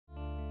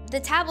The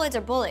tabloids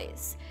are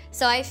bullies.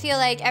 So I feel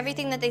like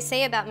everything that they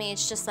say about me,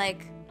 it's just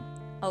like,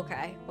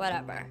 okay,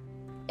 whatever.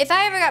 If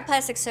I ever got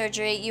plastic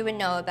surgery, you would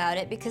know about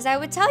it because I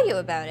would tell you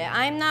about it.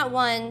 I'm not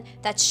one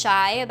that's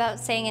shy about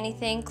saying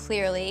anything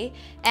clearly,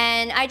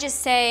 and I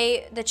just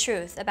say the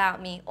truth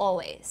about me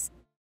always.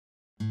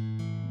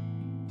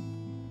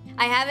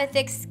 I have a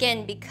thick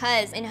skin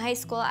because in high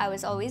school I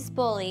was always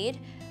bullied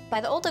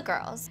by the older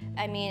girls.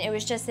 I mean, it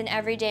was just an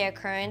everyday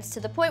occurrence to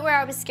the point where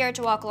I was scared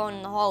to walk alone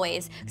in the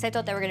hallways because I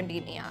thought they were gonna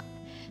beat me up.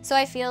 So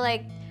I feel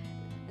like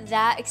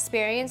that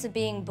experience of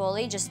being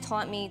bullied just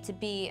taught me to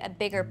be a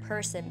bigger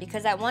person,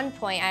 because at one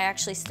point I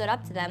actually stood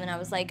up to them and I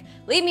was like,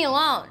 leave me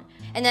alone.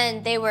 And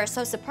then they were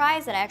so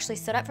surprised that I actually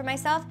stood up for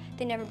myself,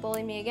 they never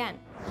bullied me again.